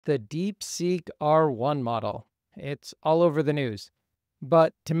The DeepSeek R1 model. It's all over the news.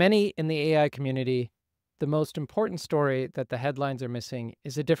 But to many in the AI community, the most important story that the headlines are missing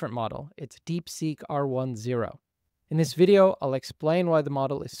is a different model. It's DeepSeek R1-Zero. In this video, I'll explain why the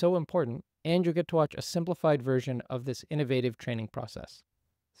model is so important, and you'll get to watch a simplified version of this innovative training process.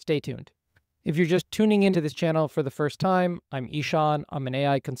 Stay tuned. If you're just tuning into this channel for the first time, I'm Ishan. I'm an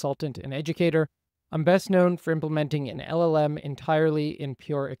AI consultant and educator. I'm best known for implementing an LLM entirely in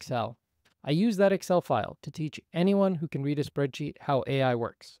pure Excel. I use that Excel file to teach anyone who can read a spreadsheet how AI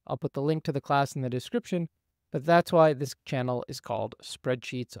works. I'll put the link to the class in the description, but that's why this channel is called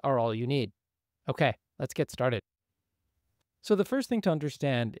Spreadsheets Are All You Need. Okay, let's get started. So the first thing to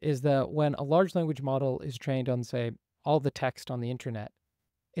understand is that when a large language model is trained on, say, all the text on the internet,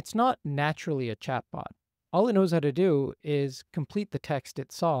 it's not naturally a chatbot. All it knows how to do is complete the text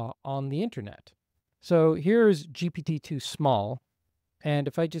it saw on the internet. So here's GPT-2 small, and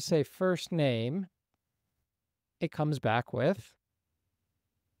if I just say first name, it comes back with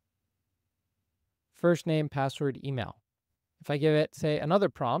first name, password, email. If I give it, say, another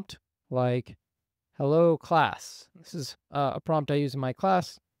prompt, like, hello class. This is a prompt I use in my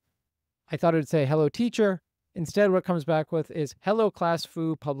class. I thought it would say, hello teacher. Instead, what it comes back with is hello class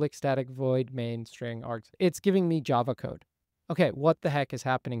foo public static void main string args. It's giving me Java code. Okay, what the heck is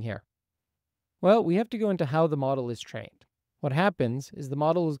happening here? Well, we have to go into how the model is trained. What happens is the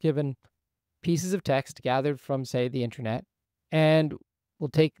model is given pieces of text gathered from, say, the internet, and we'll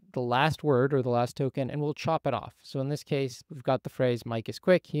take the last word or the last token and we'll chop it off. So in this case, we've got the phrase Mike is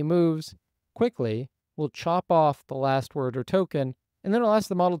quick, he moves quickly. We'll chop off the last word or token, and then we'll ask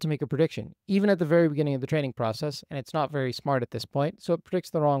the model to make a prediction, even at the very beginning of the training process, and it's not very smart at this point, so it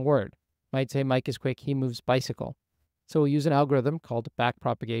predicts the wrong word. Might say Mike is quick, he moves bicycle. So we'll use an algorithm called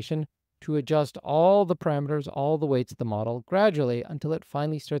backpropagation to adjust all the parameters, all the weights of the model gradually until it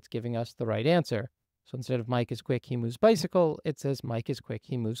finally starts giving us the right answer. So instead of Mike is quick, he moves bicycle, it says Mike is quick,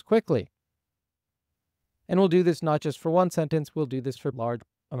 he moves quickly. And we'll do this not just for one sentence, we'll do this for large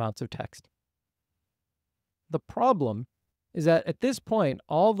amounts of text. The problem is that at this point,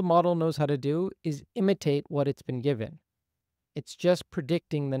 all the model knows how to do is imitate what it's been given. It's just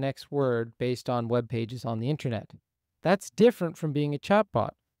predicting the next word based on web pages on the internet. That's different from being a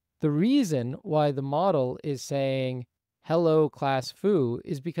chatbot. The reason why the model is saying hello class foo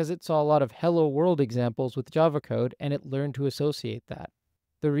is because it saw a lot of hello world examples with Java code and it learned to associate that.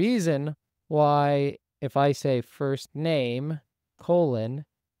 The reason why if I say first name, colon,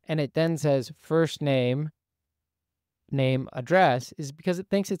 and it then says first name, name, address, is because it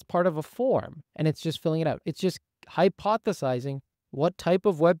thinks it's part of a form and it's just filling it out. It's just hypothesizing what type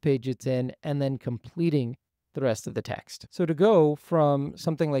of web page it's in and then completing the rest of the text. So to go from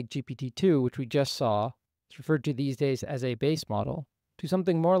something like GPT-2, which we just saw, it's referred to these days as a base model, to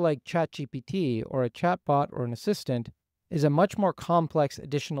something more like ChatGPT or a chatbot or an assistant is a much more complex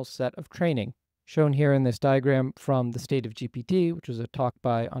additional set of training, shown here in this diagram from The State of GPT, which was a talk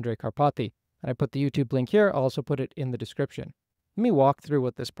by Andrej Karpathy. And I put the YouTube link here. I'll also put it in the description. Let me walk through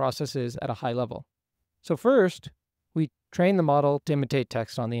what this process is at a high level. So first, we train the model to imitate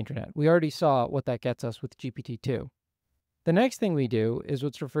text on the internet. We already saw what that gets us with GPT-2. The next thing we do is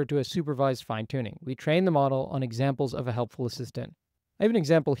what's referred to as supervised fine-tuning. We train the model on examples of a helpful assistant. I have an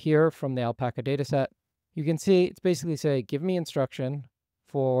example here from the alpaca dataset. You can see it's basically say, give me instruction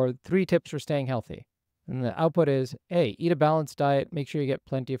for 3 tips for staying healthy. And the output is, A, eat a balanced diet, make sure you get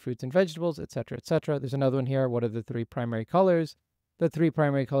plenty of fruits and vegetables, etc., etc. There's another one here. What are the 3 primary colors? The 3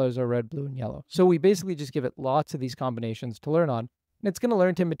 primary colors are red, blue, and yellow. So we basically just give it lots of these combinations to learn on, and it's going to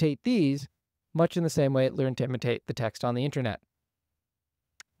learn to imitate these much in the same way it learned to imitate the text on the internet.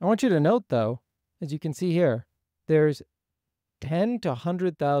 I want you to note, though, as you can see here, there's 10 to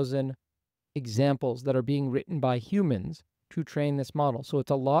 100,000 examples that are being written by humans to train this model. So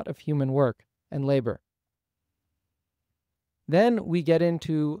it's a lot of human work and labor. Then we get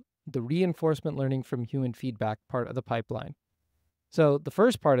into the reinforcement learning from human feedback part of the pipeline. So the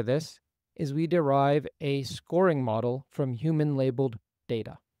first part of this is we derive a scoring model from human-labeled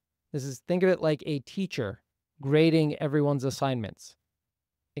data. Think of it like a teacher grading everyone's assignments.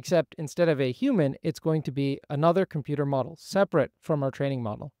 Except instead of a human, it's going to be another computer model, separate from our training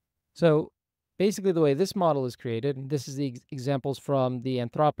model. So basically the way this model is created, and this is the examples from the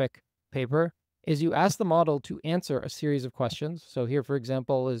Anthropic paper, is you ask the model to answer a series of questions. So here, for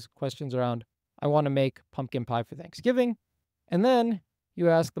example, is questions around, I want to make pumpkin pie for Thanksgiving. And then you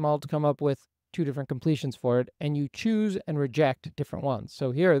ask the model to come up with 2 different completions for it, and you choose and reject different ones.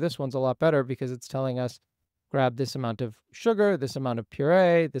 So here, this one's a lot better because it's telling us, grab this amount of sugar, this amount of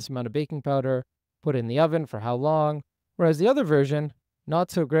puree, this amount of baking powder, put it in the oven for how long. Whereas the other version, not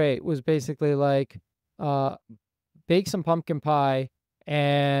so great was basically like, bake some pumpkin pie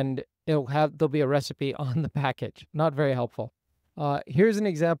and there'll be a recipe on the package. Not very helpful. Here's an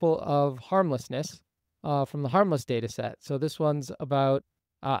example of harmlessness from the harmless data set. So this one's about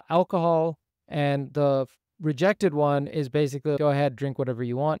alcohol, and the rejected one is basically go ahead, drink whatever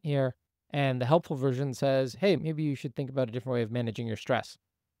you want here. And the helpful version says, hey, maybe you should think about a different way of managing your stress.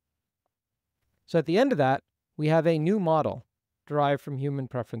 So at the end of that, we have a new model derived from human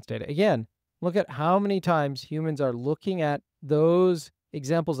preference data. Again, look at how many times humans are looking at those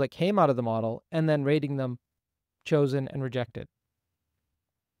examples that came out of the model and then rating them chosen and rejected.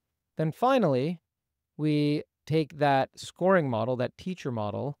 Then finally, we take that scoring model, that teacher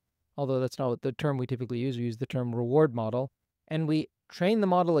model, although that's not the term we typically use, we use the term reward model, and we train the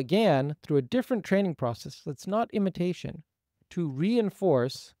model again through a different training process that's not imitation to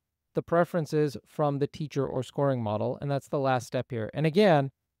reinforce the preferences from the teacher or scoring model, and that's the last step here. And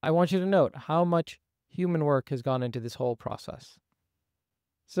again, I want you to note how much human work has gone into this whole process.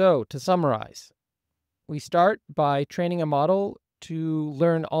 So to summarize, we start by training a model to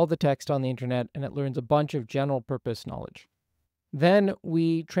learn all the text on the internet, and it learns a bunch of general purpose knowledge. Then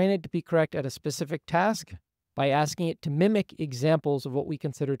we train it to be correct at a specific task by asking it to mimic examples of what we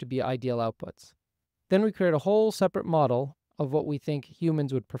consider to be ideal outputs. Then we create a whole separate model of what we think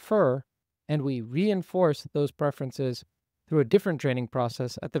humans would prefer, and we reinforce those preferences through a different training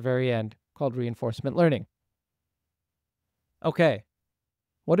process at the very end called reinforcement learning. Okay,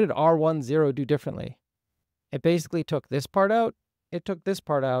 what did R1-Zero do differently? It basically took this part out, it took this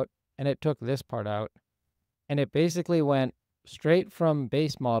part out, and it took this part out. And it basically went straight from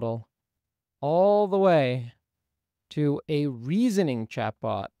base model all the way to a reasoning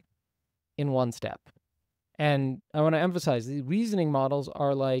chatbot in one step. And I want to emphasize, the reasoning models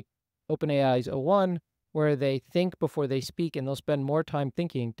are like OpenAI's O1, where they think before they speak, and they'll spend more time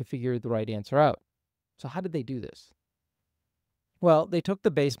thinking to figure the right answer out. So how did they do this? Well, they took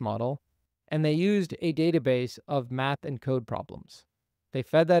the base model, and they used a database of math and code problems. They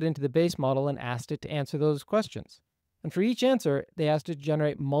fed that into the base model and asked it to answer those questions. And for each answer, they asked it to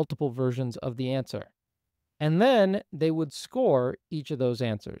generate multiple versions of the answer. And then they would score each of those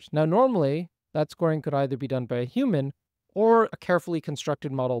answers. Now, normally, that scoring could either be done by a human or a carefully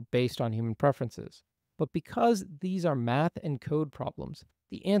constructed model based on human preferences. But because these are math and code problems,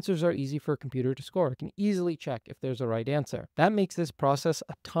 the answers are easy for a computer to score. It can easily check if there's a right answer. That makes this process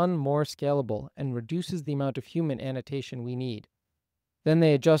a ton more scalable and reduces the amount of human annotation we need. Then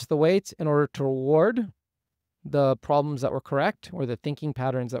they adjust the weights in order to reward the problems that were correct or the thinking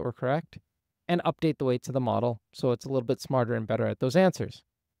patterns that were correct, and update the weights of the model so it's a little bit smarter and better at those answers.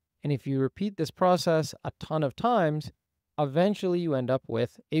 And if you repeat this process a ton of times, eventually you end up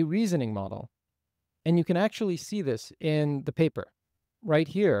with a reasoning model. And you can actually see this in the paper right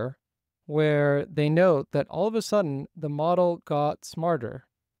here, where they note that all of a sudden the model got smarter.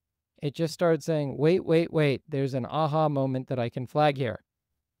 It just started saying, wait, there's an aha moment that I can flag here.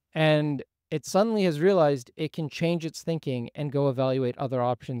 And it suddenly has realized it can change its thinking and go evaluate other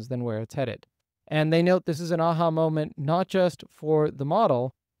options than where it's headed. And they note this is an aha moment, not just for the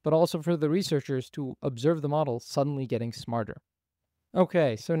model, but also for the researchers to observe the model suddenly getting smarter.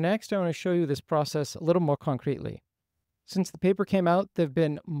 Okay, so next I want to show you this process a little more concretely. Since the paper came out, there have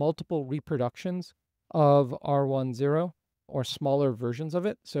been multiple reproductions of R1-Zero, or smaller versions of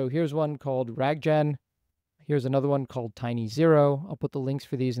it. So here's one called RagGen. Here's another one called TinyZero. I'll put the links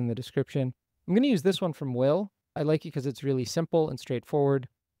for these in the description. I'm going to use this one from Will. I like it because it's really simple and straightforward.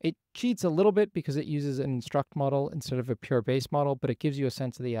 It cheats a little bit because it uses an instruct model instead of a pure base model, but it gives you a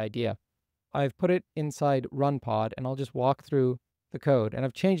sense of the idea. I've put it inside RunPod, and I'll just walk through the code, and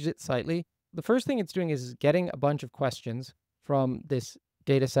I've changed it slightly. The first thing it's doing is getting a bunch of questions from this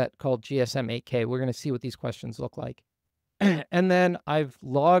data set called GSM-8K. We're going to see what these questions look like. And then I've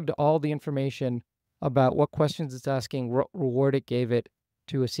logged all the information about what questions it's asking, what reward it gave it,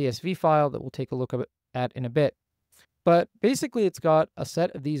 to a CSV file that we'll take a look at in a bit. But basically, it's got a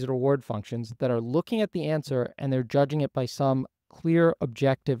set of these reward functions that are looking at the answer, and they're judging it by some clear,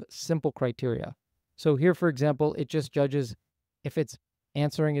 objective, simple criteria. So here, for example, it just judges if it's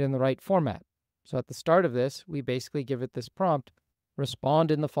answering it in the right format. So at the start of this, we basically give it this prompt,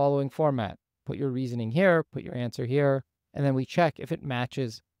 respond in the following format. Put your reasoning here, put your answer here, and then we check if it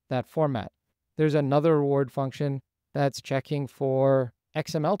matches that format. There's another reward function that's checking for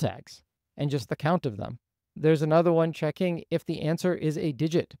XML tags and just the count of them. There's another one checking if the answer is a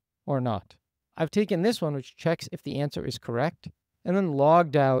digit or not. I've taken this one, which checks if the answer is correct, and then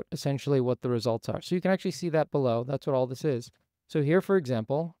logged out essentially what the results are. So you can actually see that below. That's what all this is. So here, for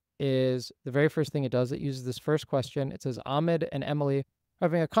example, is the very first thing it does. It uses this first question. It says, Ahmed and Emily We're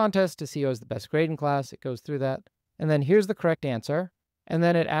having a contest to see who has the best grade in class. It goes through that. And then here's the correct answer. And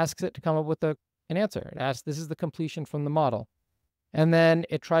then it asks it to come up with an answer. It asks, this is the completion from the model. And then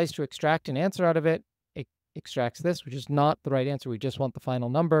it tries to extract an answer out of it. It extracts this, which is not the right answer. We just want the final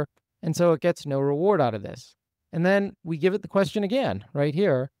number. And so it gets no reward out of this. And then we give it the question again right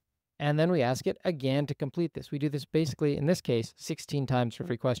here. And then we ask it again to complete this. We do this basically, in this case, 16 times for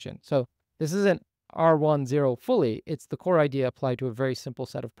every question. So this isn't R1-Zero fully. It's the core idea applied to a very simple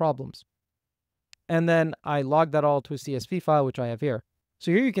set of problems. And then I log that all to a CSV file, which I have here.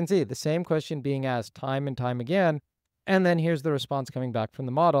 So here you can see the same question being asked time and time again. And then here's the response coming back from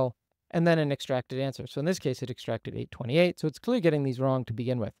the model, and then an extracted answer. So in this case, it extracted 828. So it's clearly getting these wrong to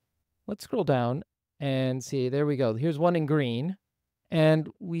begin with. Let's scroll down and see. There we go. Here's one in green. And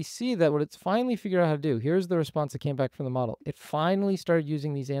we see that what it's finally figured out how to do, here's the response that came back from the model. It finally started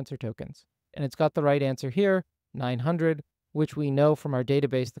using these answer tokens. And it's got the right answer here, 900, which we know from our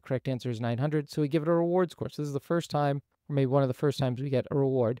database the correct answer is 900. So we give it a reward score. So this is the first time, or maybe one of the first times we get a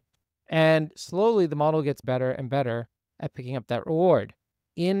reward. And slowly the model gets better and better at picking up that reward.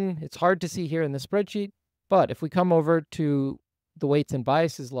 It's hard to see here in the spreadsheet, but if we come over to the weights and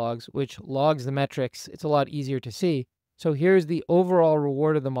biases logs, which logs the metrics, it's a lot easier to see. So here's the overall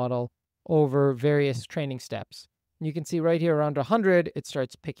reward of the model over various training steps. And you can see right here around 100, it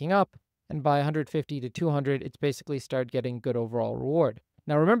starts picking up. And by 150 to 200, it's basically started getting good overall reward.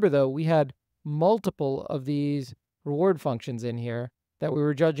 Now remember though, we had multiple of these reward functions in here that we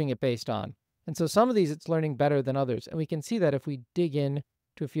were judging it based on. And so some of these it's learning better than others. And we can see that if we dig in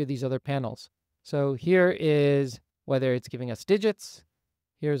to a few of these other panels. So here is whether it's giving us digits.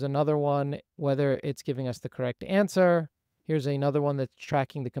 Here's another one, whether it's giving us the correct answer. Here's another one that's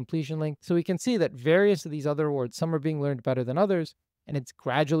tracking the completion length. So we can see that various of these other rewards, some are being learned better than others, and it's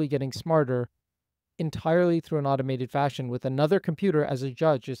gradually getting smarter entirely through an automated fashion with another computer as a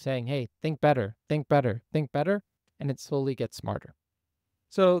judge just saying, hey, think better, think better, think better, and it slowly gets smarter.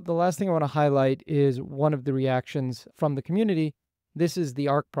 So the last thing I want to highlight is one of the reactions from the community. This is the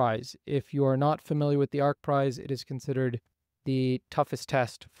ARC prize. If you are not familiar with the ARC prize, it is considered the toughest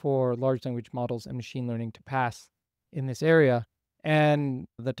test for large language models and machine learning to pass in this area. And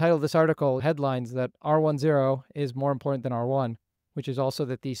the title of this article headlines that R1-Zero is more important than R1, which is also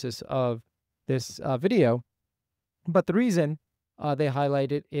the thesis of this video. But the reason they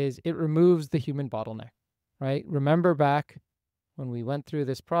highlight it is it removes the human bottleneck, right? Remember back when we went through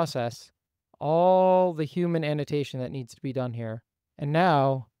this process, all the human annotation that needs to be done here. And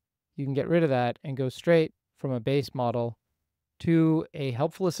now you can get rid of that and go straight from a base model to a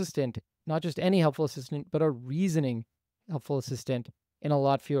helpful assistant, not just any helpful assistant, but a reasoning helpful assistant in a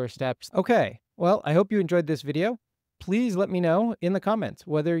lot fewer steps. Okay, well, I hope you enjoyed this video. Please let me know in the comments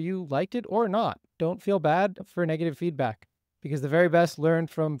whether you liked it or not. Don't feel bad for negative feedback because the very best learn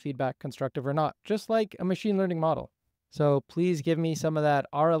from feedback, constructive or not, just like a machine learning model. So please give me some of that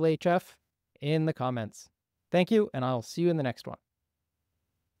RLHF in the comments. Thank you, and I'll see you in the next one.